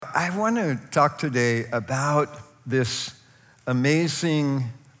I want to talk today about this amazing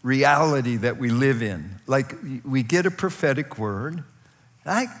reality that we live in. Like, we get a prophetic word.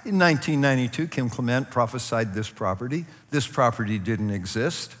 In 1992, Kim Clement prophesied this property. This property didn't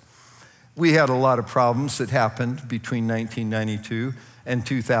exist. We had a lot of problems that happened between 1992 and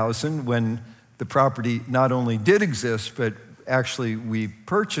 2000 when the property not only did exist, but actually we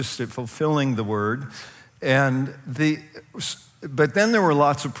purchased it fulfilling the word. But then there were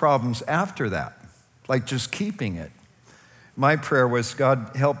lots of problems after that, like just keeping it. My prayer was,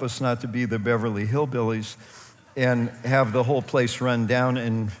 God, help us not to be the Beverly Hillbillies and have the whole place run down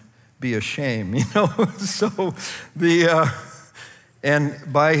and be a shame, you know?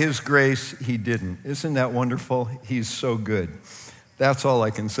 And by his grace, he didn't. Isn't that wonderful? He's so good. That's all I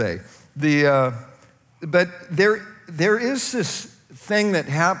can say. But there is this thing that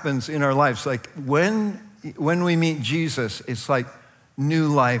happens in our lives, like when we meet Jesus, it's like new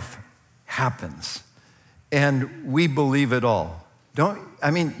life happens. And we believe it all.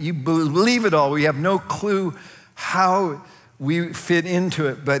 You believe it all. We have no clue how we fit into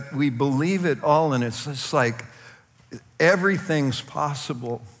it, but we believe it all, and it's just like everything's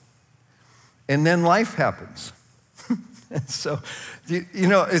possible. And then life happens. And so,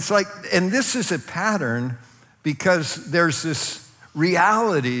 it's like, and this is a pattern because there's this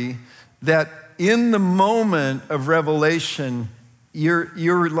reality that in the moment of revelation,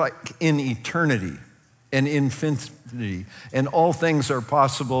 you're like in eternity and infinity, and all things are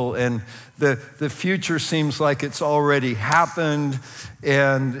possible, and the future seems like it's already happened,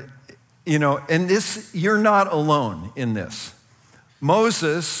 and you're not alone in this.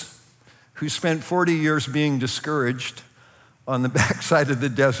 Moses, who spent 40 years being discouraged on the backside of the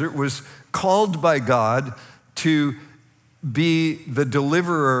desert, was called by God to be the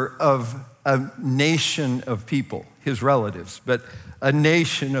deliverer of a nation of people, his relatives, but a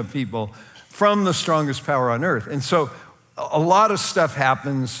nation of people from the strongest power on earth. And so a lot of stuff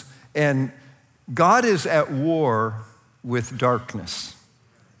happens, and God is at war with darkness.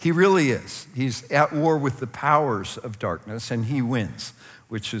 He really is. He's at war with the powers of darkness, and he wins,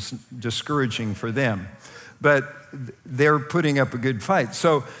 which is discouraging for them. But they're putting up a good fight.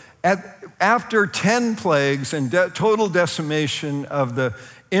 So after 10 plagues and total decimation of the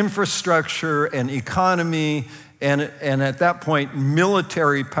infrastructure and economy, and at that point,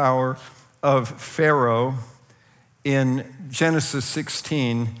 military power of Pharaoh, in Genesis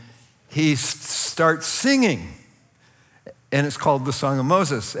 16, he starts singing. And it's called the Song of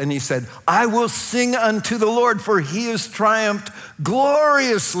Moses. And he said, I will sing unto the Lord, for he has triumphed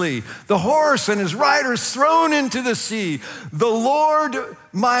gloriously. The horse and his rider is thrown into the sea. The Lord,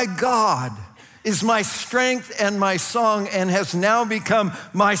 my God, is my strength and my song, and has now become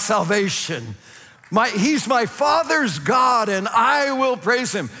my salvation. He's my father's God, and I will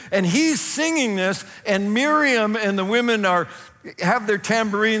praise him. And he's singing this, and Miriam and the women have their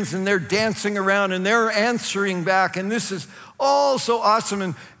tambourines, and they're dancing around, and they're answering back, and this is all so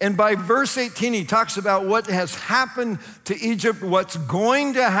awesome. And by verse 18, he talks about what has happened to Egypt, what's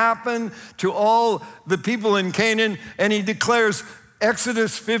going to happen to all the people in Canaan, and he declares,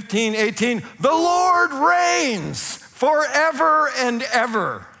 Exodus 15:18, the Lord reigns forever and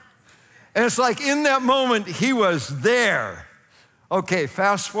ever. And it's like in that moment, he was there. Okay,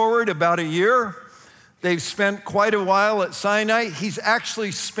 fast forward about a year. They've spent quite a while at Sinai. He's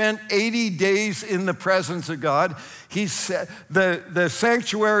actually spent 80 days in the presence of God. The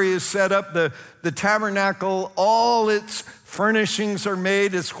sanctuary is set up, the tabernacle, all its furnishings are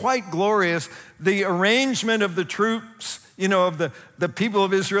made. It's quite glorious. The arrangement of the troops, of the people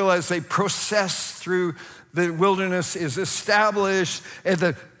of Israel as they process through the wilderness is established.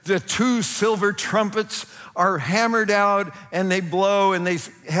 And the two silver trumpets are hammered out, and they blow, and they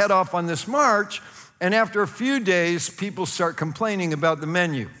head off on this march. And after a few days, people start complaining about the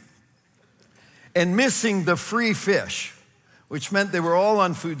menu and missing the free fish, which meant they were all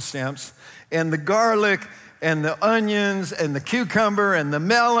on food stamps, and the garlic and the onions and the cucumber and the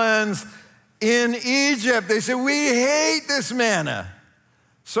melons in Egypt. They said, we hate this manna.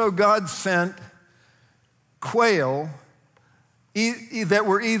 So God sent quail that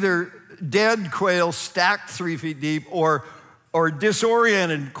were either dead quail stacked 3 feet deep or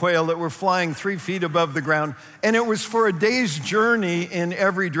disoriented quail that were flying 3 feet above the ground. And it was for a day's journey in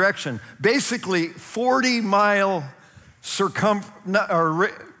every direction. Basically, 40-mile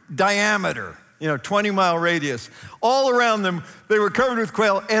diameter, 20-mile radius. All around them, they were covered with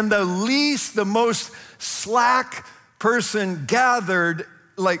quail. And the most slack person gathered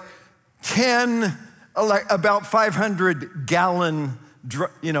about 500-gallon,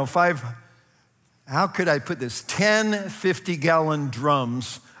 how could I put this? 10 50-gallon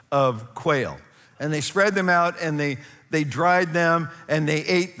drums of quail. And they spread them out, and they dried them, and they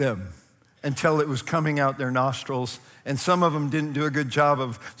ate them until it was coming out their nostrils. And some of them didn't do a good job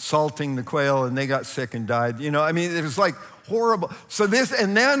of salting the quail, and they got sick and died. You know, I mean, it was like horrible. So this,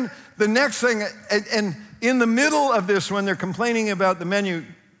 and then the next thing, and in the middle of this, when they're complaining about the menu,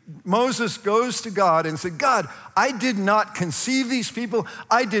 Moses goes to God and said, God, I did not conceive these people.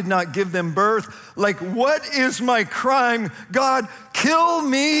 I did not give them birth. Like, what is my crime? God, kill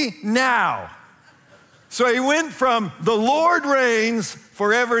me now. So he went from the Lord reigns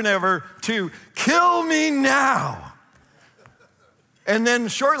forever and ever to kill me now. And then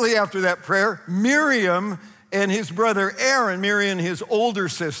shortly after that prayer, Miriam and his brother Aaron, Miriam, his older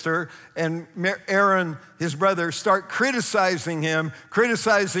sister, and Aaron, his brother, start criticizing him,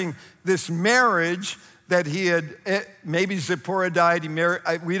 criticizing this marriage that he had. Maybe Zipporah died. He married.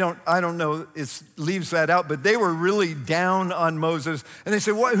 I don't know. It leaves that out. But they were really down on Moses, and they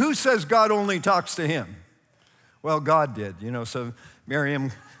said, "What? Who says God only talks to him?" Well, God did. You know. So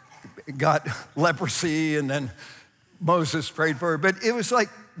Miriam got leprosy, and then Moses prayed for her. But it was like,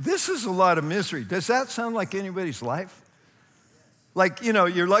 this is a lot of misery. Does that sound like anybody's life? Like, you know,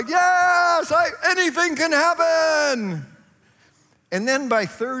 you're like, yes, anything can happen. And then by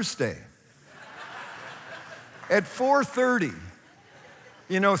Thursday, at 4:30,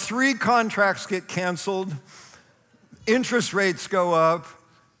 you know, 3 contracts get canceled, interest rates go up,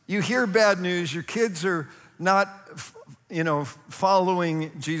 you hear bad news, your kids are not, you know,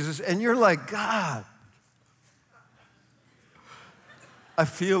 following Jesus, and you're like, God, I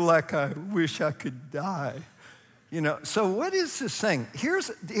feel like I wish I could die. You know, so what is this thing?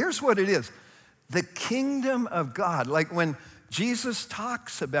 Here's what it is. The kingdom of God, like when Jesus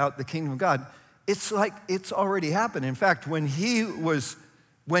talks about the kingdom of God, it's like it's already happened. In fact, when he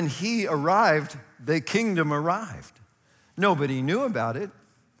arrived, the kingdom arrived. Nobody knew about it.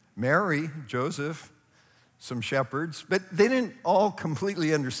 Mary, Joseph, some shepherds, but they didn't all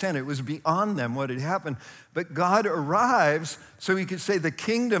completely understand it. It was beyond them what had happened. But God arrives so he could say the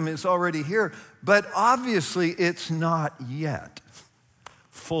kingdom is already here, but obviously it's not yet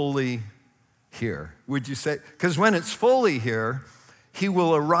fully here. Would you say? Because when it's fully here, he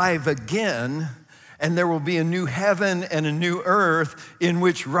will arrive again, and there will be a new heaven and a new earth in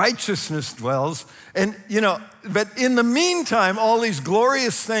which righteousness dwells. And, you know, but in the meantime, all these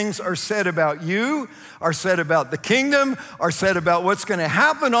glorious things are said about you, are said about the kingdom, are said about what's going to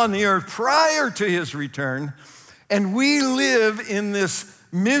happen on the earth prior to his return. And we live in this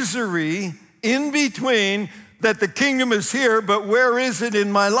misery in between that the kingdom is here, but where is it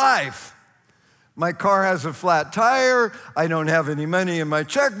in my life? My car has a flat tire. I don't have any money in my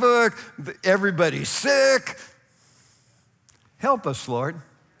checkbook. Everybody's sick. Help us, Lord.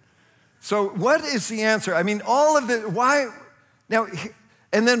 So what is the answer? I mean, all of it, why? Now,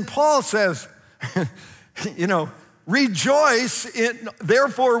 and then Paul says, you know,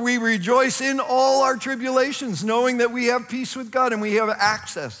 therefore we rejoice in all our tribulations, knowing that we have peace with God and we have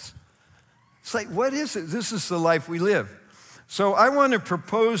access. It's like, what is it? This is the life we live. So I want to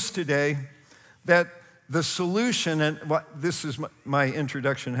propose today that the solution, and this is my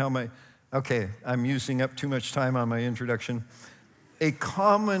introduction, I'm using up too much time on my introduction. A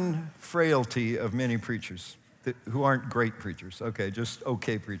common frailty of many preachers who aren't great preachers, just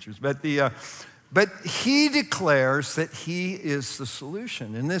okay preachers. But he declares that he is the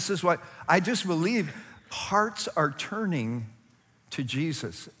solution. And this is what I just believe hearts are turning to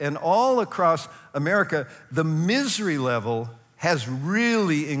Jesus. And all across America, the misery level has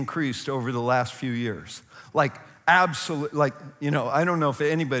really increased over the last few years. Like, absolute, like, you know, I don't know if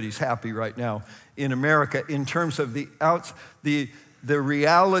anybody's happy right now in America in terms of the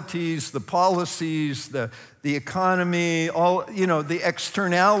realities, the policies, the economy, all, you know, the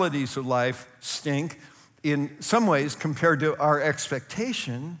externalities of life stink in some ways compared to our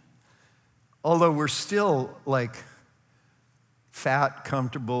expectation, although we're still like fat,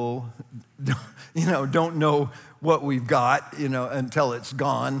 comfortable, you know, don't know what we've got, you know, until it's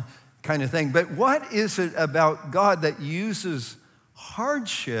gone kind of thing. But what is it about God that uses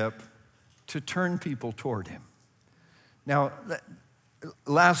hardship to turn people toward him? Now,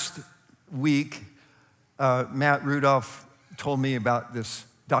 last week, Matt Rudolph told me about this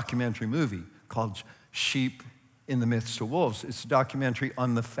documentary movie called Sheep in the Midst of Wolves. It's a documentary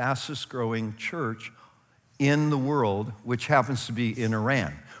on the fastest growing church in the world, which happens to be in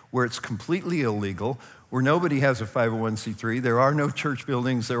Iran, where it's completely illegal, where nobody has a 501c3, there are no church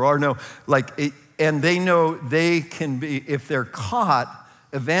buildings, there are no, and they know they can be, if they're caught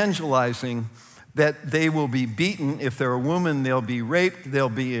evangelizing, that they will be beaten. If they're a woman, they'll be raped, they'll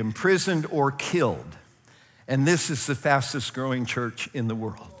be imprisoned or killed. And this is the fastest growing church in the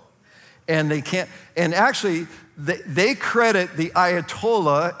world. And they can't, and actually, they credit the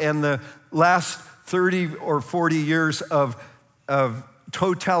Ayatollah and the last 30 or 40 years of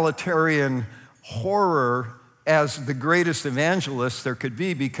totalitarian horror as the greatest evangelists there could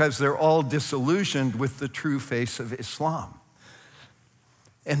be, because they're all disillusioned with the true face of Islam.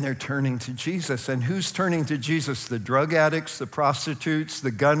 And they're turning to Jesus. And who's turning to Jesus? The drug addicts, the prostitutes,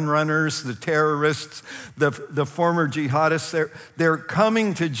 the gun runners, the terrorists, the former jihadists. They're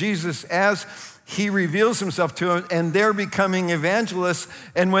coming to Jesus as he reveals himself to them, and they're becoming evangelists.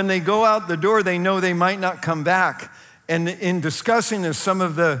 And when they go out the door, they know they might not come back. And in discussing this, some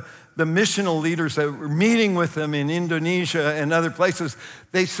of the missional leaders that were meeting with them in Indonesia and other places,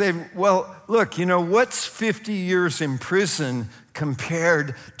 they say, well, look, what's 50 years in prison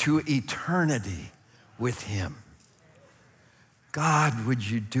compared to eternity with him? God, would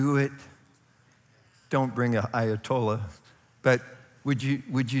you do it? Don't bring an Ayatollah, but would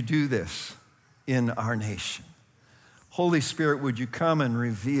you do this in our nation? Holy Spirit, would you come and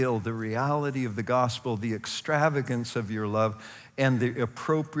reveal the reality of the gospel, the extravagance of your love, and the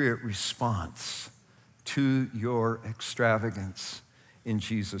appropriate response to your extravagance. In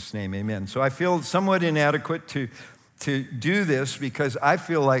Jesus' name, amen. So I feel somewhat inadequate to do this, because I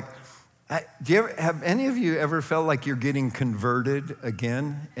feel like, have any of you ever felt like you're getting converted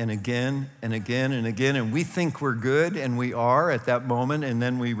again and again and again and again, and we think we're good, and we are at that moment, and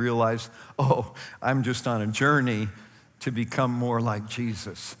then we realize, oh, I'm just on a journey to become more like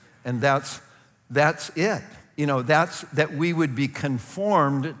Jesus. And that's it. That we would be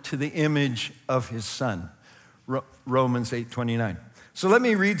conformed to the image of his Son. Romans 8:29. So let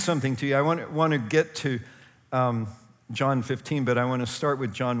me read something to you. I want to get to John 15, but I want to start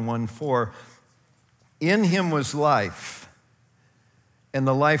with John 1:4. In him was life, and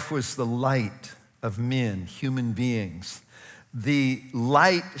the life was the light of men, human beings. The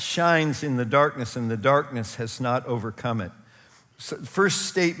light shines in the darkness, and the darkness has not overcome it. So first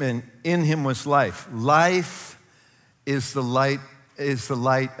statement, in him was life. Life is the light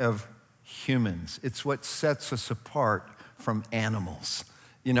of humans. It's what sets us apart from animals.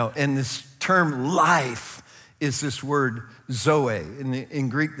 And this term life is this word zoe. In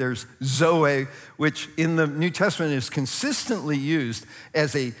Greek, there's zoe, which in the New Testament is consistently used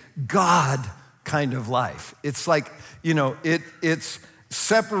as a God kind of life. It's like, it's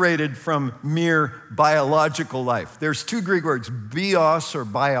separated from mere biological life. There's two Greek words, bios or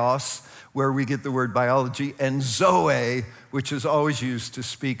bios, where we get the word biology, and zoe, which is always used to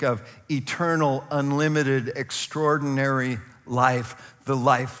speak of eternal, unlimited, extraordinary life, the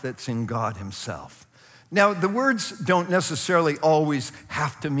life that's in God himself. Now, the words don't necessarily always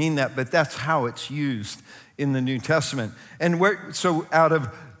have to mean that, but that's how it's used in the New Testament. And so out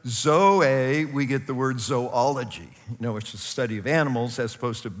of zoe, we get the word zoology, which is the study of animals, as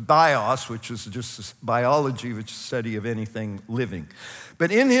opposed to bios, which is just biology, which is the study of anything living.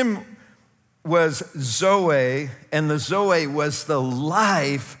 But in him was zoe, and the zoe was the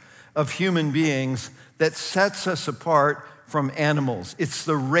life of human beings that sets us apart from animals. It's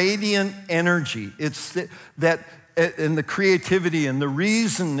the radiant energy. It's and the creativity and the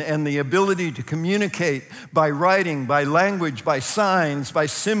reason and the ability to communicate by writing, by language, by signs, by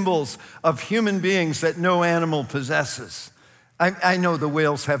symbols of human beings that no animal possesses. I know the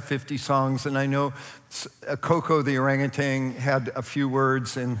whales have 50 songs, and I know Coco the orangutan had a few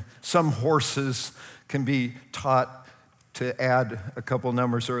words, and some horses can be taught to add a couple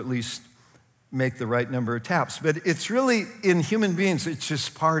numbers, or at least make the right number of taps. But it's really, in human beings, it's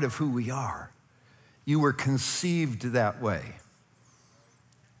just part of who we are. You were conceived that way.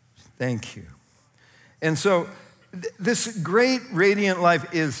 Thank you. And so this great radiant life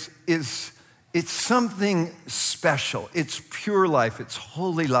it's something special. It's pure life. It's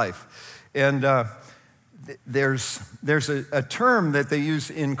holy life. And there's a term that they use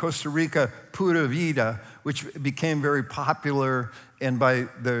in Costa Rica, pura vida, which became very popular. And by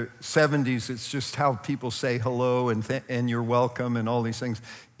the 70s, it's just how people say hello and you're welcome and all these things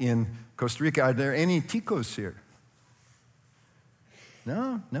in Costa Rica. Are there any ticos here?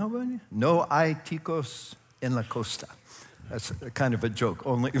 No? Nobody? No hay ticos en la costa. That's kind of a joke.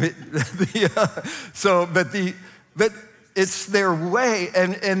 Only, but it's their way,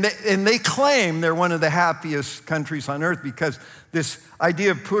 and they claim they're one of the happiest countries on earth, because this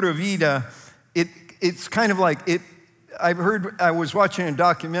idea of pura vida, it's kind of like it. I was watching a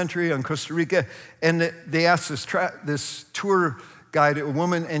documentary on Costa Rica, and they asked this tour guide, a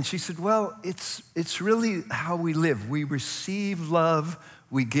woman, and she said, "Well, it's really how we live. We receive love,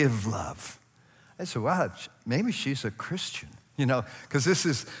 we give love." I said, wow, maybe she's a Christian, because this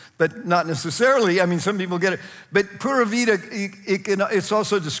is, but not necessarily. I mean, some people get it. But Pura Vida, it's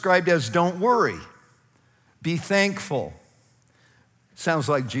also described as don't worry. Be thankful. Sounds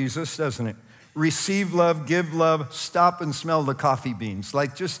like Jesus, doesn't it? Receive love, give love, stop and smell the coffee beans.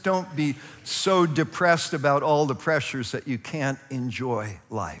 Like, just don't be so depressed about all the pressures that you can't enjoy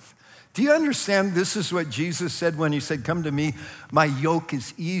life. Do you understand this is what Jesus said when he said, come to me, my yoke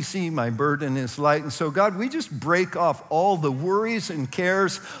is easy, my burden is light. And so God, we just break off all the worries and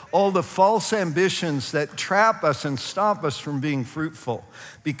cares, all the false ambitions that trap us and stop us from being fruitful,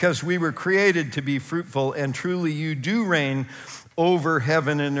 because we were created to be fruitful, and truly you do reign over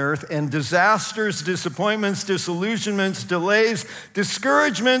heaven and earth, and disasters, disappointments, disillusionments, delays,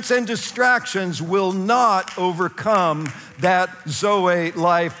 discouragements, and distractions will not overcome that Zoe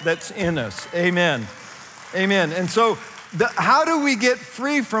life that's in us. Amen. Amen. And so how do we get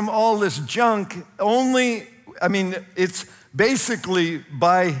free from all this junk? It's basically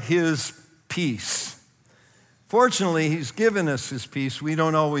by his peace. Fortunately, he's given us his peace. We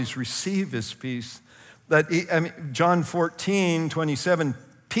don't always receive his peace. John 14:27,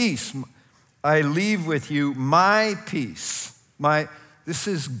 peace I leave with you, my peace. This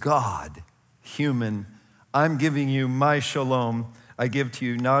is God, human. I'm giving you my shalom. I give to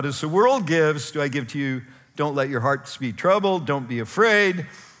you, not as the world gives, do I give to you. Don't let your hearts be troubled. Don't be afraid.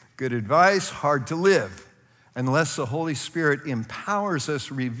 Good advice, hard to live. Unless the Holy Spirit empowers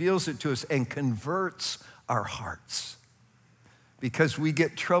us, reveals it to us, and converts our hearts. Because we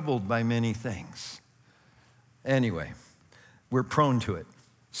get troubled by many things. Anyway, we're prone to it.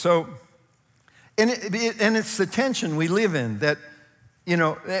 So, and it's the tension we live in that, in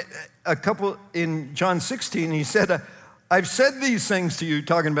John 16, he said, I've said these things to you,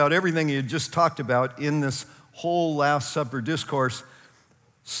 talking about everything he had just talked about in this whole Last Supper discourse,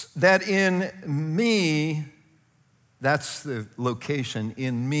 that in me, that's the location,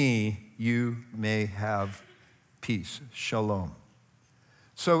 in me you may have peace, shalom.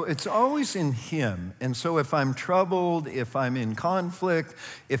 So it's always in him. And so if I'm troubled, if I'm in conflict,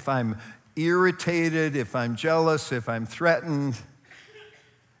 if I'm irritated, if I'm jealous, if I'm threatened,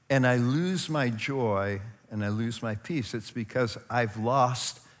 and I lose my joy and I lose my peace, it's because I've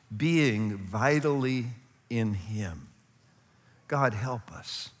lost being vitally in him. God help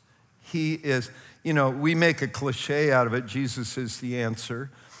us. He is, we make a cliche out of it. Jesus is the answer,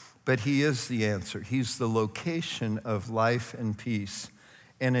 but he is the answer. He's the location of life and peace.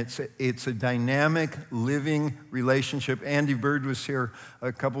 And it's a dynamic, living relationship. Andy Bird was here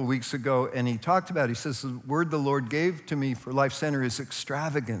a couple of weeks ago, and he talked about it. He says, the word the Lord gave to me for Life Center is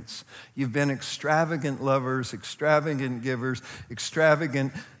extravagance. You've been extravagant lovers, extravagant givers,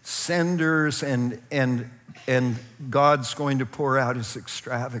 extravagant senders, and God's going to pour out his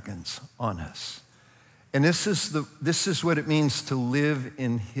extravagance on us. And this is what it means to live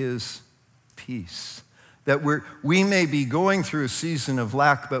in his peace. That we may be going through a season of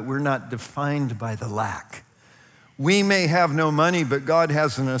lack, but we're not defined by the lack. We may have no money, but God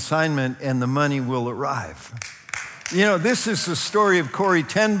has an assignment and the money will arrive. This is the story of Corrie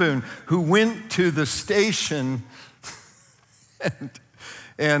ten Boom, who went to the station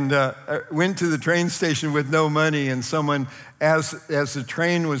and went to the train station with no money, and someone, as the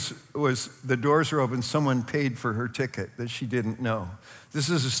train was the doors were open, someone paid for her ticket that she didn't know. This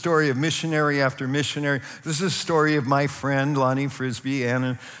is a story of missionary after missionary. This is a story of my friend, Lonnie Frisbee,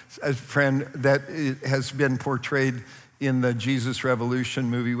 and a friend that has been portrayed in the Jesus Revolution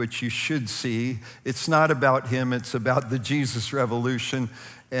movie, which you should see. It's not about him, it's about the Jesus Revolution.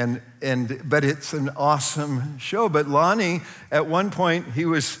 But it's an awesome show. But Lonnie, at one point,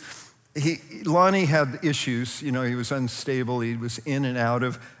 Lonnie had issues. He was unstable. He was in and out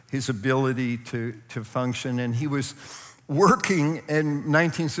of his ability to function. And he was working in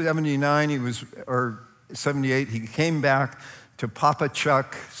 1979, or 78, he came back to Papa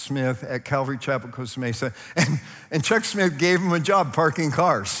Chuck Smith at Calvary Chapel, Costa Mesa, and Chuck Smith gave him a job parking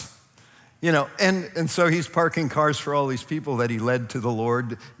cars. And so he's parking cars for all these people that he led to the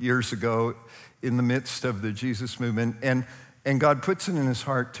Lord years ago in the midst of the Jesus movement. And God puts it in his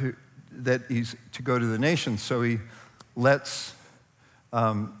heart that he's to go to the nations. So he lets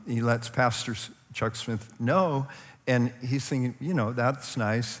Pastor Chuck Smith know, and he's thinking, that's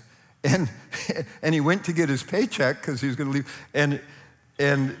nice. And he went to get his paycheck because he was going to leave. And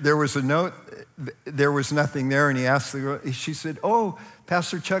there was a note, there was nothing there, and he asked the girl, she said, oh,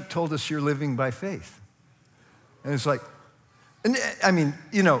 Pastor Chuck told us you're living by faith. And it's like,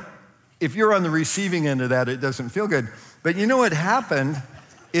 if you're on the receiving end of that, it doesn't feel good. But you know what happened?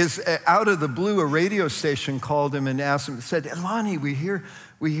 is out of the blue, a radio station called him and asked him, said, Lonnie, we hear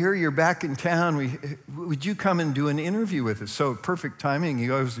you're back in town. Would you come and do an interview with us? So perfect timing. He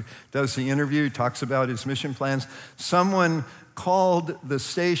goes, does the interview, talks about his mission plans. Someone called the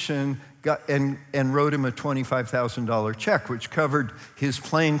station and wrote him a $25,000 check, which covered his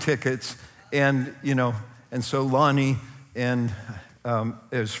plane tickets. And so Lonnie and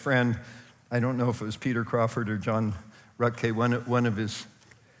his friend, I don't know if it was Peter Crawford or John Rutke, one of his,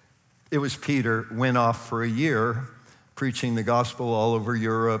 it was Peter, went off for a year preaching the gospel all over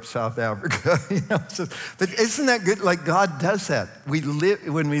Europe, South Africa. But isn't that good? Like, God does that.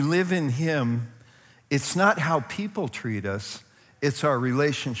 When we live in him, it's not how people treat us, it's our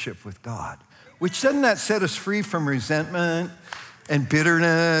relationship with God. Which doesn't that set us free from resentment and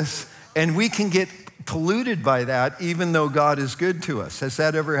bitterness? And we can get polluted by that even though God is good to us. Has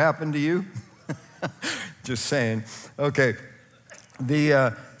that ever happened to you? Just saying. Okay.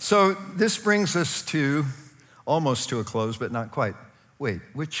 So this brings us to almost to a close, but not quite. Wait,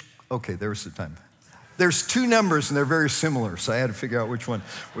 okay, there's the time. There's two numbers and they're very similar, so I had to figure out which one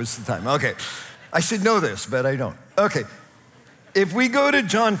was the time. Okay, I should know this, but I don't. Okay, if we go to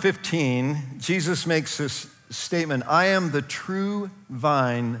John 15, Jesus makes this statement, I am the true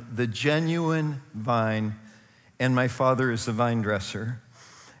vine, the genuine vine, and my Father is the vine dresser.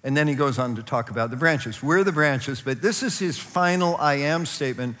 And then he goes on to talk about the branches. We're the branches, but this is his final I am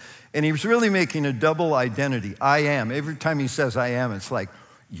statement, and he was really making a double identity. I am. Every time he says I am, it's like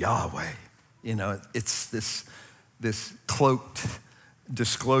Yahweh. It's this cloaked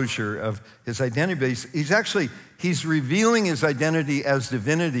disclosure of his identity. But he's revealing his identity as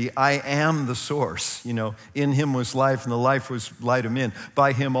divinity. I am the source. In him was life, and the life was light of men.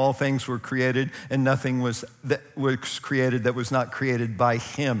 By him all things were created, and nothing was created that was not created by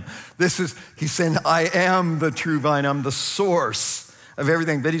him. He's saying, I am the true vine. I'm the source of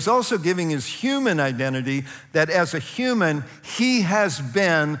everything. But he's also giving his human identity that as a human, he has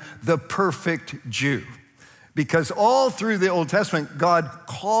been the perfect Jew. Because all through the Old Testament, God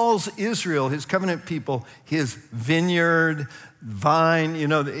calls Israel, his covenant people, his vineyard, vine.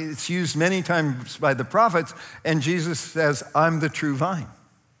 It's used many times by the prophets, and Jesus says, I'm the true vine.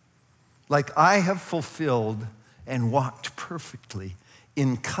 Like I have fulfilled and walked perfectly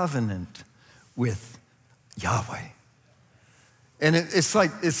in covenant with Yahweh. And it's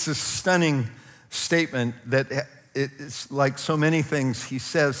a stunning statement that it's like so many things he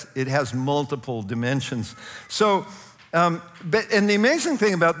says, it has multiple dimensions. So, and the amazing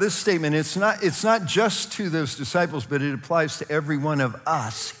thing about this statement, it's not just to those disciples, but it applies to every one of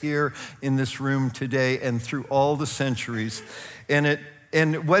us here in this room today and through all the centuries. And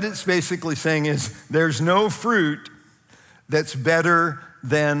what it's basically saying is there's no fruit that's better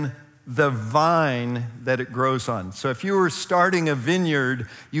than the vine that it grows on. So if you were starting a vineyard,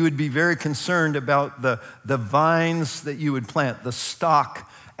 you would be very concerned about the vines that you would plant, the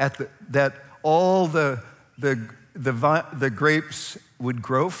stock that all the grapes would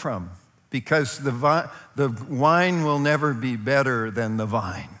grow from, because the wine will never be better than the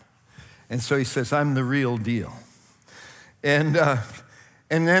vine. And so he says, I'm the real deal.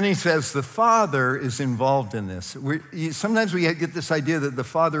 And then he says the Father is involved in this. Sometimes we get this idea that the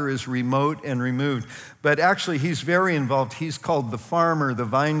Father is remote and removed, but actually he's very involved. He's called the farmer, the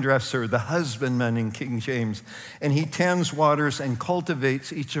vine dresser, the husbandman in King James, and he tends, waters, and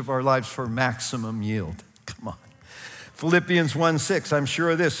cultivates each of our lives for maximum yield. Come on. Philippians 1:6, I'm sure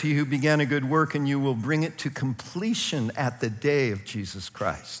of this, he who began a good work in you will bring it to completion at the day of Jesus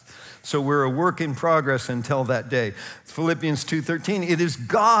Christ. So we're a work in progress until that day. Philippians 2:13, it is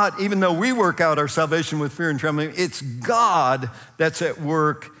God, even though we work out our salvation with fear and trembling, it's God that's at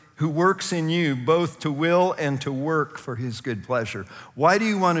work, who works in you both to will and to work for his good pleasure. Why do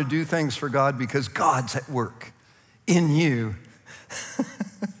you want to do things for God? Because God's at work in you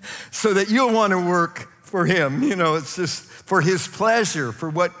so that you'll want to work for him. It's just for his pleasure, for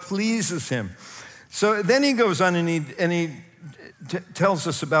what pleases him. So then he goes on and he tells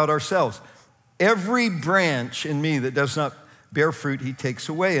us about ourselves. Every branch in me that does not bear fruit, he takes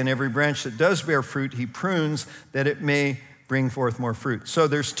away. And every branch that does bear fruit, he prunes that it may bring forth more fruit. So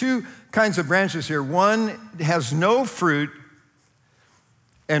there's two kinds of branches here. One has no fruit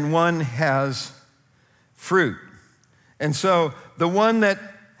and one has fruit. And so the one that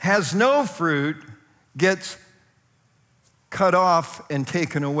has no fruit gets cut off and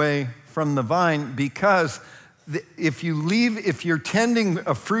taken away from the vine, because if you're tending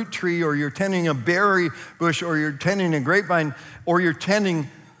a fruit tree, or you're tending a berry bush, or you're tending a grapevine, or you're tending,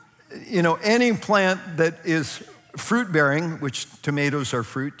 any plant that is fruit bearing, which tomatoes are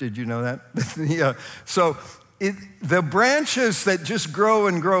fruit, did you know that? So the branches that just grow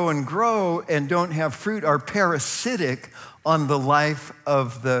and grow and grow and don't have fruit are parasitic on the life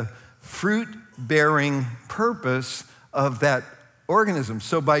of the fruit-bearing purpose of that organism.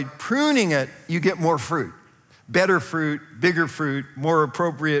 So by pruning it, you get more fruit. Better fruit, bigger fruit, more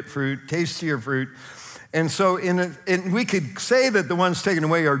appropriate fruit, tastier fruit. And so and we could say that the ones taken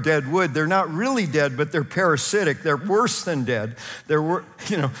away are dead wood. They're not really dead, but they're parasitic. They're worse than dead.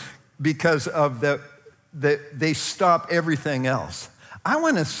 Because of they stop everything else. I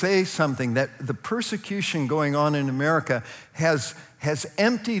want to say something, that the persecution going on in America has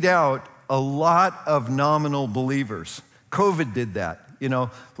emptied out a lot of nominal believers. COVID did that,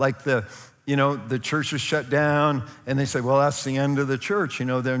 like the church was shut down, and they say, well, that's the end of the church,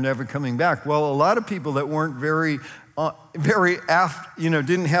 they're never coming back. Well, a lot of people that weren't didn't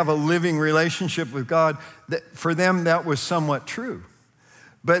have a living relationship with God, for them that was somewhat true.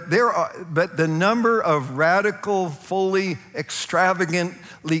 But the number of radical, fully,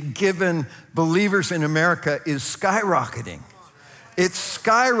 extravagantly given believers in America is skyrocketing. It's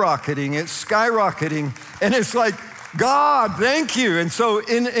skyrocketing, and it's like, God, thank you. And so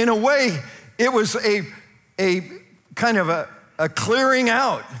in a way, it was a kind of a clearing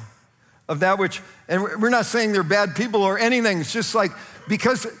out of that which, and we're not saying they're bad people or anything. It's just like,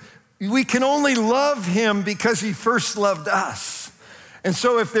 because we can only love him because he first loved us. And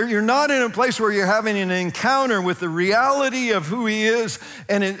so if you're not in a place where you're having an encounter with the reality of who he is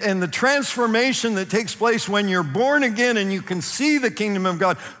and the transformation that takes place when you're born again and you can see the kingdom of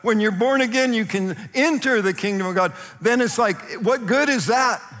God, when you're born again, you can enter the kingdom of God, then it's like, what good is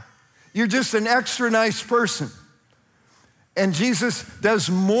that? You're just an extra nice person. And Jesus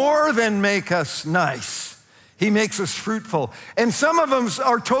does more than make us nice. He makes us fruitful. And some of them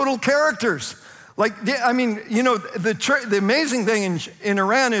are total characters. The amazing thing in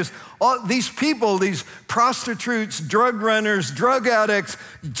Iran is all these people, these prostitutes, drug runners, drug addicts,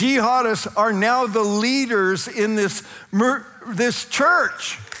 jihadists are now the leaders in this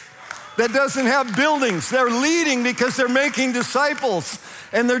church that doesn't have buildings. They're leading because they're making disciples,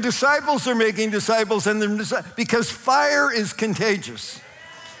 and their disciples are making disciples, because fire is contagious.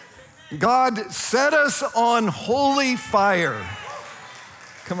 God set us on holy fire.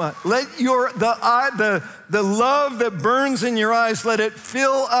 Come on, let the love that burns in your eyes, let it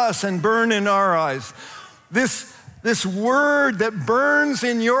fill us and burn in our eyes. This word that burns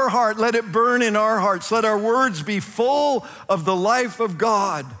in your heart, let it burn in our hearts. Let our words be full of the life of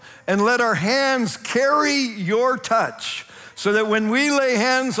God, and let our hands carry your touch, so that when we lay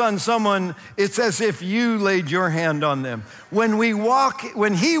hands on someone, it's as if you laid your hand on them. When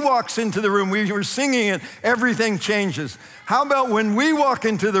he walks into the room, we were singing it, everything changes. How about when we walk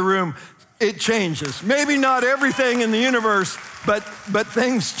into the room, it changes? Maybe not everything in the universe, but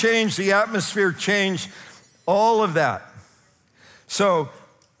things change, the atmosphere changed, all of that. So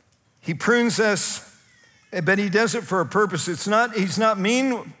he prunes us, but he does it for a purpose. He's not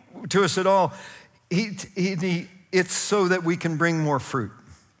mean to us at all. It's so that we can bring more fruit.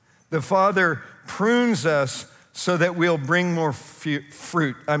 The Father prunes us so that we'll bring more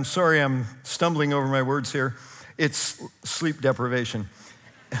fruit. I'm sorry, I'm stumbling over my words here. It's sleep deprivation.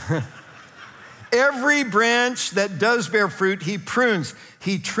 Every branch that does bear fruit, he prunes.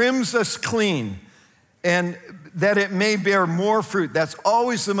 He trims us clean, and that it may bear more fruit. That's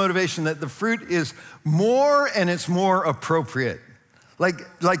always the motivation, that the fruit is more and it's more appropriate. Like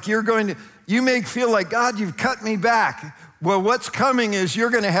you may feel like, God, you've cut me back. Well, what's coming is you're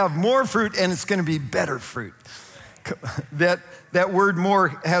going to have more fruit, and it's going to be better fruit. That word more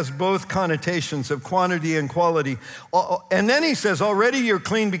has both connotations of quantity and quality. And then he says, already you're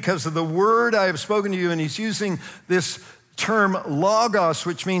clean because of the word I have spoken to you. And he's using this term logos,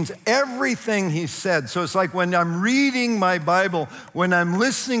 which means everything he said. So it's like when I'm reading my Bible, when I'm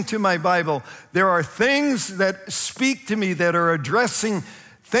listening to my Bible, there are things that speak to me that are addressing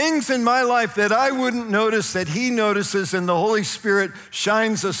things in my life that I wouldn't notice, that he notices, and the Holy Spirit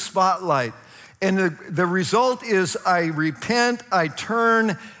shines a spotlight. And the result is I repent, I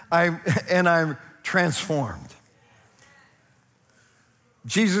turn, and I'm transformed.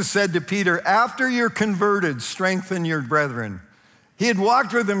 Jesus said to Peter, after you're converted, strengthen your brethren. He had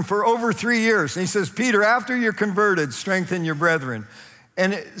walked with him for over 3 years. And he says, Peter, after you're converted, strengthen your brethren.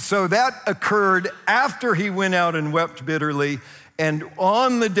 And so that occurred after he went out and wept bitterly, and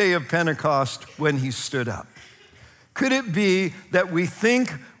on the day of Pentecost when he stood up. Could it be that we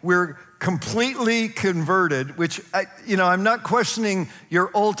think we're completely converted, which, I'm not questioning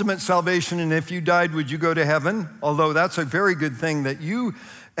your ultimate salvation, and if you died, would you go to heaven? Although that's a very good thing that you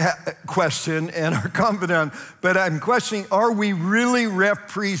question and are confident, but I'm questioning, are we really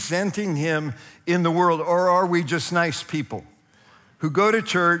representing him in the world, or are we just nice people who go to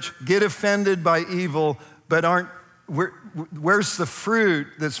church, get offended by evil, but where's the fruit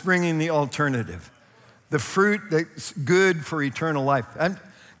that's bringing the alternative? The fruit that's good for eternal life. And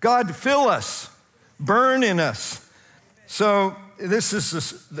God, fill us, burn in us. So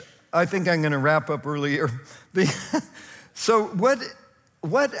I think I'm going to wrap up earlier. So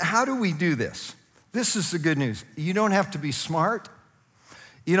how do we do this? This is the good news. You don't have to be smart.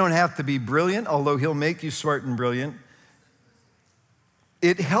 You don't have to be brilliant, although he'll make you smart and brilliant.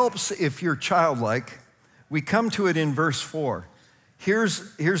 It helps if you're childlike. We come to it in verse 4.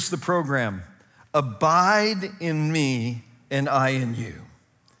 Here's the program. Abide in me and I in you.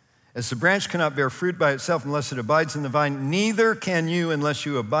 As the branch cannot bear fruit by itself unless it abides in the vine, neither can you unless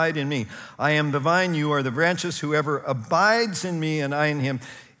you abide in me. I am the vine, you are the branches. Whoever abides in me and I in him,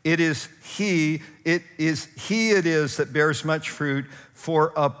 it is he that bears much fruit,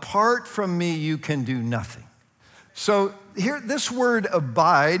 for apart from me you can do nothing. So here, this word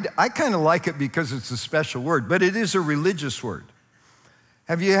abide, I kind of like it because it's a special word, but it is a religious word.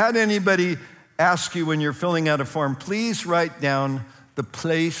 Have you had anybody ask you when you're filling out a form, please write down the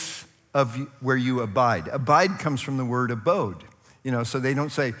place of where you abide? Abide comes from the word abode, so they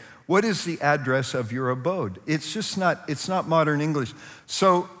don't say, what is the address of your abode? It's not modern English.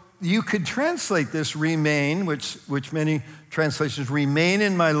 So you could translate this remain, which many translations, remain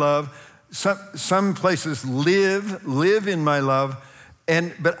in my love. Some places live in my love.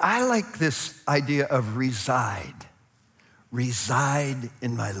 But I like this idea of reside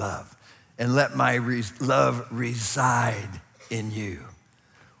in my love, and let my love reside in you.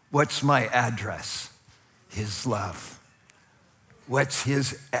 What's my address? His love. What's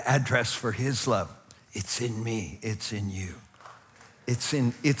his address for his love? It's in me, it's in you. It's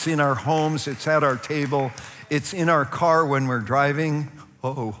in our homes, it's at our table, it's in our car when we're driving.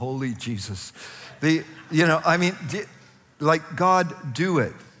 Oh, holy Jesus. Like God, do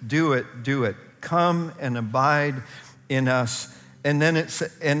it. Come and abide in us. And then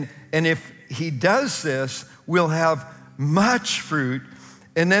and if he does this, we'll have much fruit.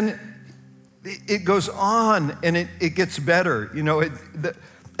 And then it goes on and it gets better.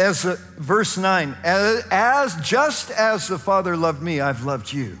 Verse 9, just as the Father loved me, I've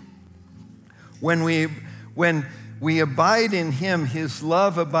loved you. When we abide in him, his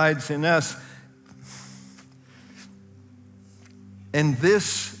love abides in us. And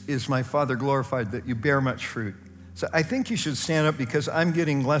this is my Father glorified, that you bear much fruit. So I think you should stand up because I'm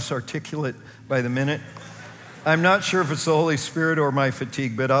getting less articulate by the minute. I'm not sure if it's the Holy Spirit or my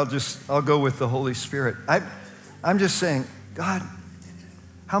fatigue, but I'll go with the Holy Spirit. I'm just saying, God,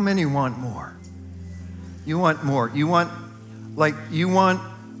 how many want more? You want more. You want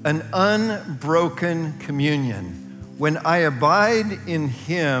an unbroken communion. When I abide in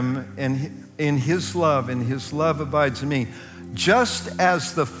him and in his love, and his love abides in me, just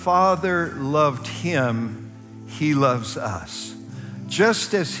as the Father loved him, he loves us.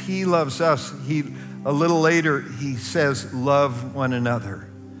 Just as he loves us, a little later, he says, love one another.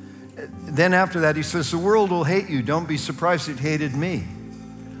 Then after that, he says, the world will hate you. Don't be surprised it hated me.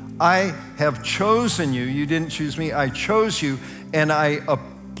 I have chosen you. You didn't choose me. I chose you, and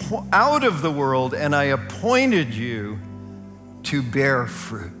out of the world, and I appointed you to bear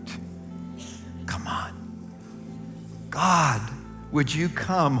fruit. Come on. God, would you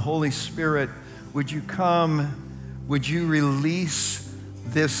come? Holy Spirit, would you come? Would you release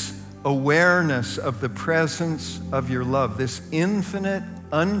this awareness of the presence of your love, this infinite,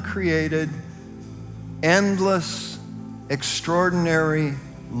 uncreated, endless, extraordinary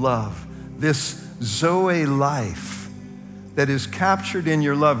love, this Zoe life that is captured in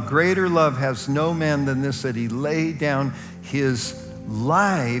your love. Greater love has no man than this, that he lay down his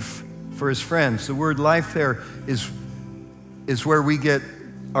life for his friends. The word life there is where we get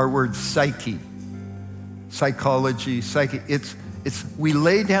our word psyche, psychology, psyche. It's we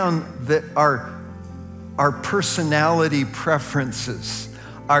lay down our personality preferences,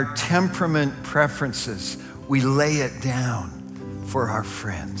 our temperament preferences. We lay it down for our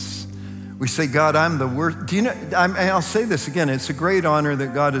friends. We say, God, I'm the worst. Do you know, I'll say this again, it's a great honor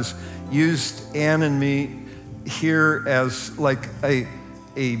that God has used Ann and me here as like a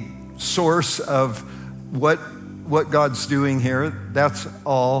source of what God's doing here. That's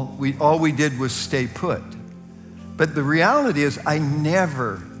all. All we did was stay put. But the reality is, I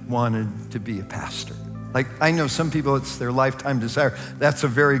never wanted to be a pastor. Like, I know some people, it's their lifetime desire. That's a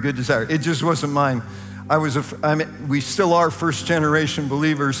very good desire. It just wasn't mine. we still are first generation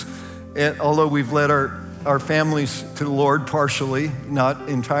believers, although we've let our our families to the Lord partially, not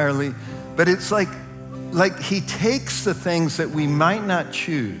entirely. But it's like he takes the things that we might not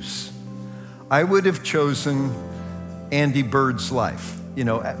choose. I would have chosen Andy Bird's life,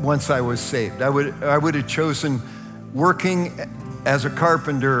 once I was saved. I would have chosen working as a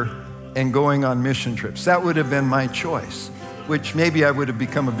carpenter and going on mission trips. That would have been my choice, which maybe I would have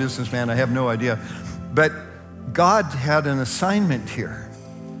become a businessman. I have no idea. But God had an assignment here,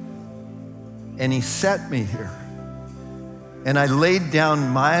 and he set me here. And I laid down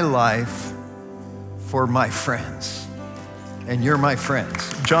my life for my friends. And you're my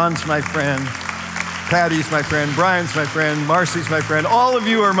friends. John's my friend. Patty's my friend. Brian's my friend. Marcy's my friend. All of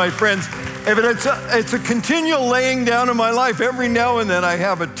you are my friends. But it's a continual laying down of my life. Every now and then I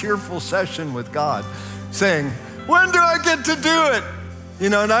have a tearful session with God saying, when do I get to do it?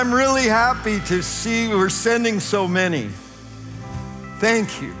 And I'm really happy to see we're sending so many.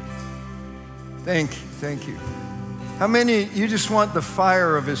 Thank you. Thank you. Thank you. How many, you just want the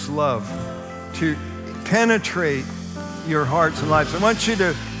fire of his love to penetrate your hearts and lives? I want you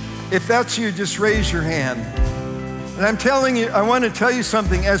to, if that's you, just raise your hand. And I'm telling you, I want to tell you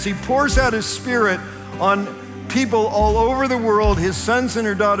something. As he pours out his Spirit on people all over the world, his sons and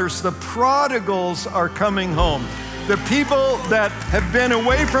her daughters, the prodigals are coming home. The people that have been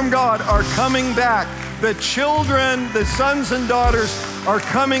away from God are coming back. The children, the sons and daughters are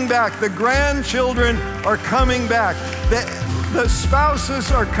coming back. The grandchildren are coming back. The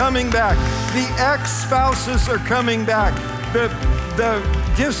spouses are coming back. The ex-spouses are coming back. The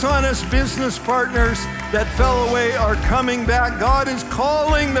dishonest business partners that fell away are coming back. God is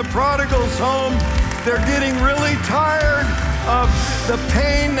calling the prodigals home. They're getting really tired of the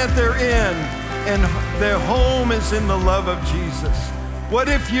pain that they're in, and their home is in the love of Jesus. What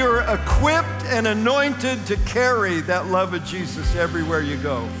if you're equipped and anointed to carry that love of Jesus everywhere you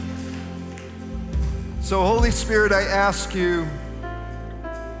go? So Holy Spirit, I ask you,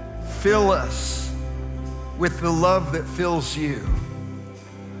 fill us with the love that fills you.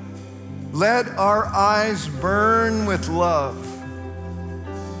 Let our eyes burn with love,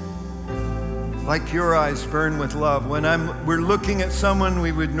 like your eyes burn with love. When we're looking at someone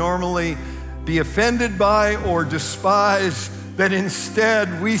we would normally be offended by or despise, that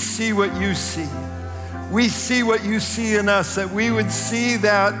instead we see what you see. We see what you see in us, that we would see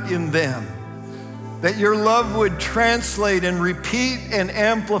that in them. That your love would translate and repeat and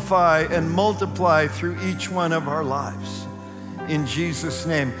amplify and multiply through each one of our lives. In Jesus'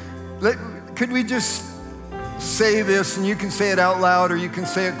 name. Could we just say this, and you can say it out loud or you can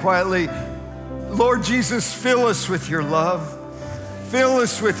say it quietly. Lord Jesus, fill us with your love. Fill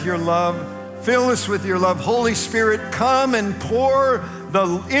us with your love. Fill us with your love. Holy Spirit, come and pour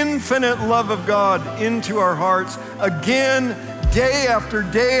the infinite love of God into our hearts again, day after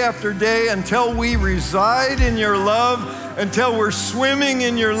day after day, until we reside in your love, until we're swimming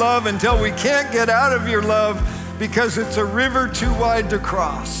in your love, until we can't get out of your love because it's a river too wide to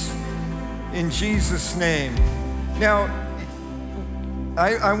cross. In Jesus' name. Now,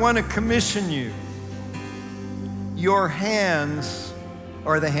 I want to commission you. Your hands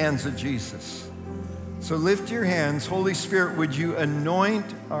are the hands of Jesus. So lift your hands. Holy Spirit, would you anoint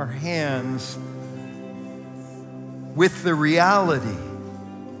our hands with the reality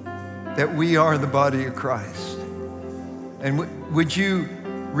that we are the body of Christ? And would you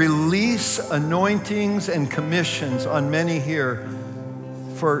release anointings and commissions on many here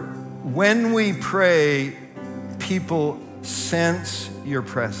for when we pray, people sense your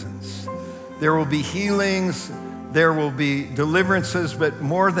presence. There will be healings, there will be deliverances, but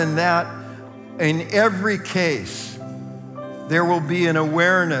more than that, in every case, there will be an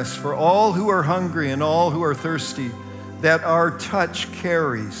awareness for all who are hungry and all who are thirsty that our touch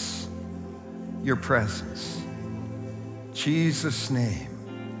carries your presence. Jesus' name,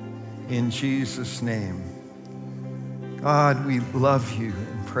 in Jesus' name. God, we love you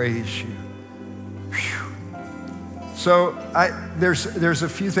and praise you. Whew. So there's a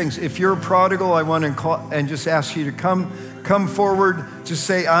few things. If you're a prodigal, I want to call and just ask you to come forward. Just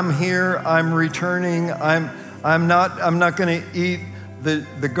say, I'm here. I'm returning. I'm not going to eat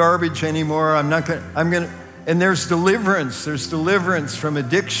the garbage anymore. I'm going to. And there's deliverance. There's deliverance from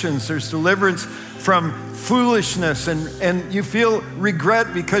addictions. There's deliverance from foolishness. And you feel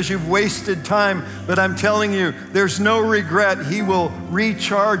regret because you've wasted time. But I'm telling you, there's no regret. He will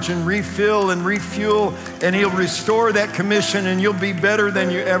recharge and refill and refuel, and he'll restore that commission, and you'll be better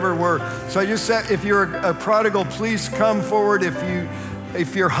than you ever were. So I just said, if you're a prodigal, please come forward.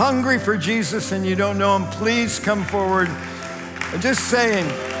 If you're hungry for Jesus and you don't know him, please come forward. I'm just saying,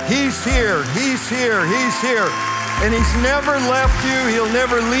 he's here, he's here, he's here. And he's never left you. He'll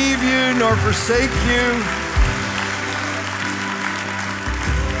never leave you nor forsake you.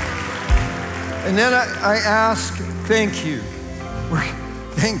 And then I ask, thank you.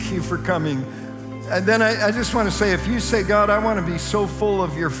 Thank you for coming. And then I just want to say, if you say, God, I want to be so full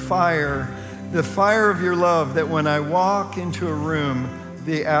of your fire, the fire of your love, that when I walk into a room,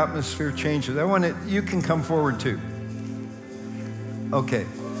 the atmosphere changes. You can come forward too. Okay.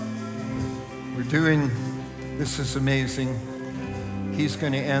 We're doing, this is amazing. He's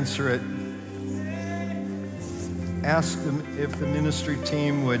going to answer it. Ask them if the ministry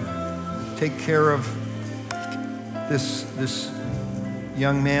team would take care of this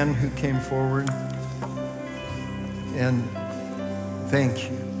young man who came forward. And thank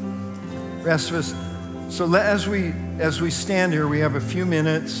you. Rest of us. So as we stand here, we have a few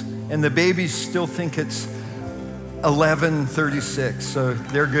minutes, and the babies still think it's 11:36, so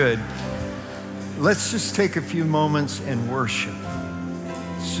they're good. Let's just take a few moments and worship.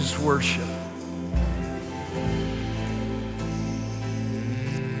 Let's just worship.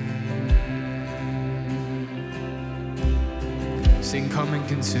 Sing, come and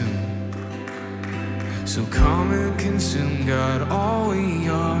consume. So come and consume, God, all we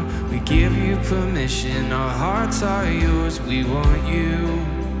are. We give you permission, our hearts are yours. We want you.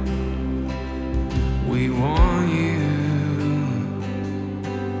 We want you.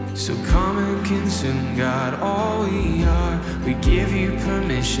 So come and consume, God, all we are. We give you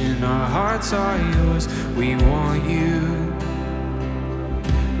permission, our hearts are yours. We want you.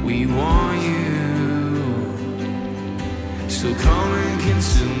 We want you. So come and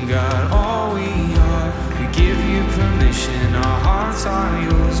consume, God, all we are. We give you permission, our hearts are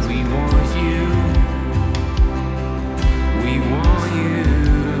yours. We want you. We want you.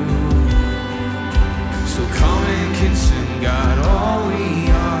 So come and consume, God, all we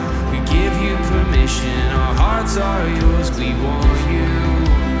are. We give you permission, our hearts are yours. We want you.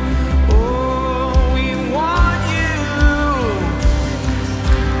 Oh, we want you.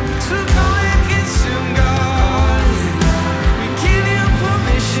 So come and consume, God.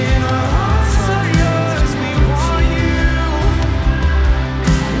 Our hearts are yours. We want you.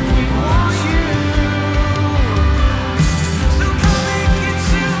 We want you. So come and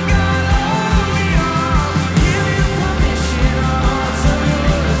consume, God, all we are. We give you permission. Our hearts are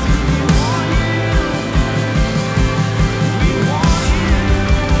yours. We want you. We want you.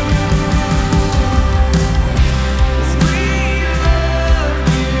 We love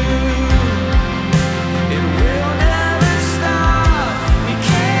you, and we'll never stop. We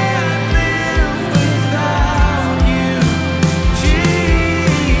can't live without you,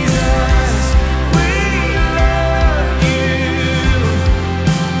 Jesus. We love you,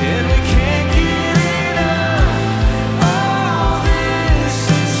 and we can't get enough. All this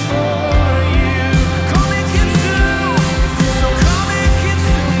is for you. Come and consume, so come and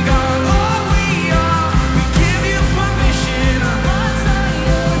consume, God, all we are. We give you permission, our hearts are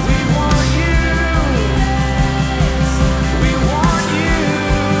yours. We want you. We want you.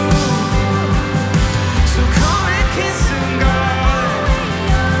 So come and consume, God.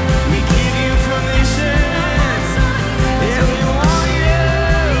 We give you permission. Yeah, we want you.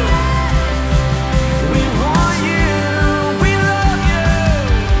 We want you. We love you.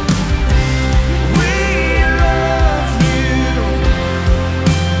 We love you.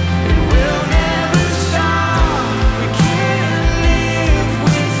 And we'll never stop. We can't live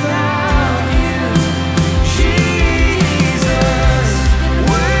without you, Jesus.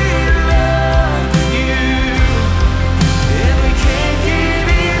 We love you, and we can't get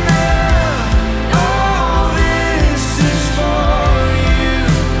enough. All this is for you,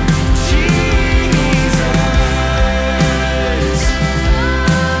 Jesus.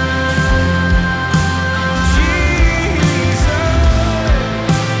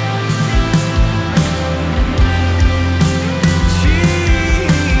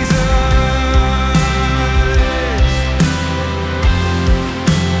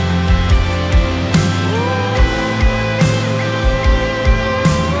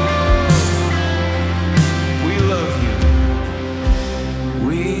 We love you.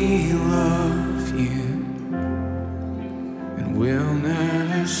 We love you, and we'll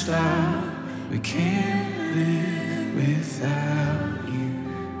never stop. We can't live without you,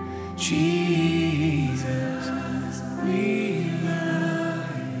 Jesus. We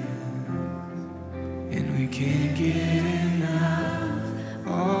love you, and we can't get enough.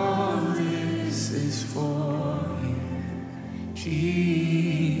 All this is for you, Jesus.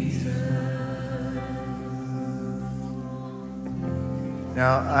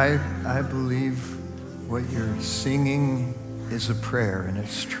 Now, I believe what you're singing is a prayer, and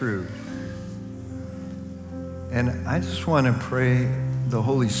it's true. And I just want to pray the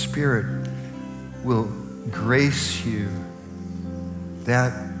Holy Spirit will grace you,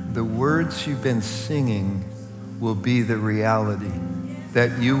 that the words you've been singing will be the reality,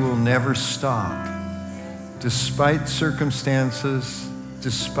 that you will never stop, despite circumstances,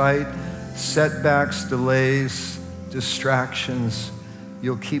 despite setbacks, delays, distractions,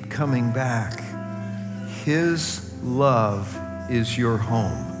 you'll keep coming back. His love is your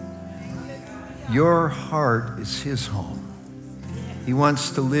home. Your heart is his home. He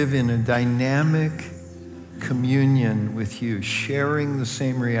wants to live in a dynamic communion with you, sharing the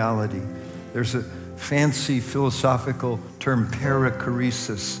same reality. There's a fancy philosophical term,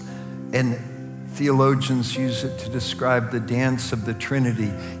 perichoresis, and theologians use it to describe the dance of the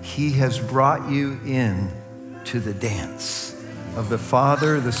Trinity. He has brought you in to the dance of the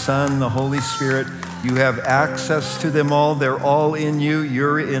Father, the Son, the Holy Spirit. You have access to them all. They're all in you.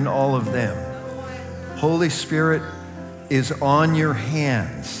 You're in all of them. Holy Spirit is on your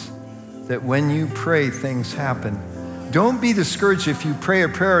hands, that when you pray, things happen. Don't be discouraged if you pray a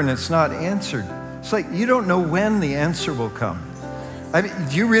prayer and it's not answered. It's like you don't know when the answer will come. I mean,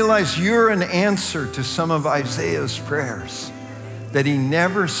 do you realize you're an answer to some of Isaiah's prayers that he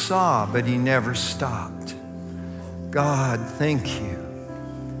never saw, but he never stopped? God, thank you.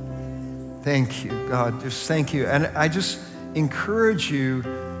 Thank you, God, just thank you. And I just encourage you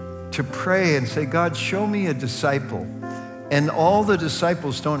to pray and say, God, show me a disciple. And all the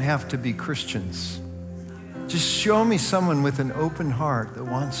disciples don't have to be Christians. Just show me someone with an open heart that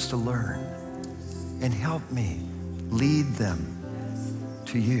wants to learn, and help me lead them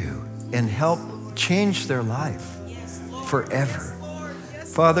to you and help change their life forever.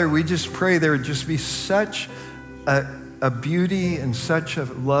 Father, we just pray there would just be such a beauty and such a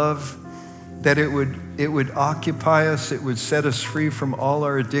love that it would occupy us, it would set us free from all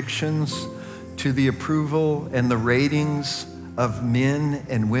our addictions to the approval and the ratings of men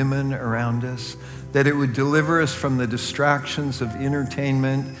and women around us, that it would deliver us from the distractions of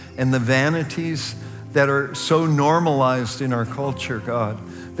entertainment and the vanities that are so normalized in our culture, God,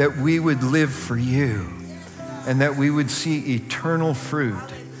 that we would live for you and that we would see eternal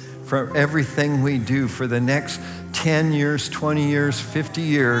fruit from everything we do for the next 10 years, 20 years, 50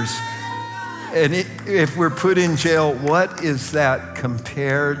 years. And if we're put in jail, what is that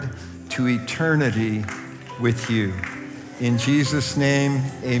compared to eternity with you? In Jesus' name,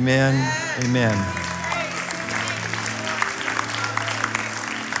 amen, amen.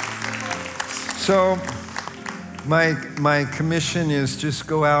 So my commission is just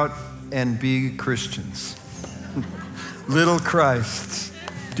go out and be Christians. Little Christs.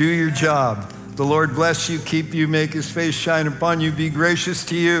 Do your job. The Lord bless you, keep you, make his face shine upon you, be gracious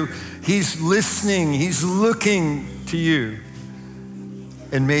to you. He's listening, he's looking to you.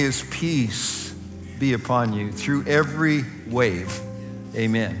 And may his peace be upon you through every wave.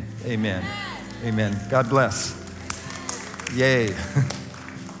 Amen, amen, amen. God bless. Yay.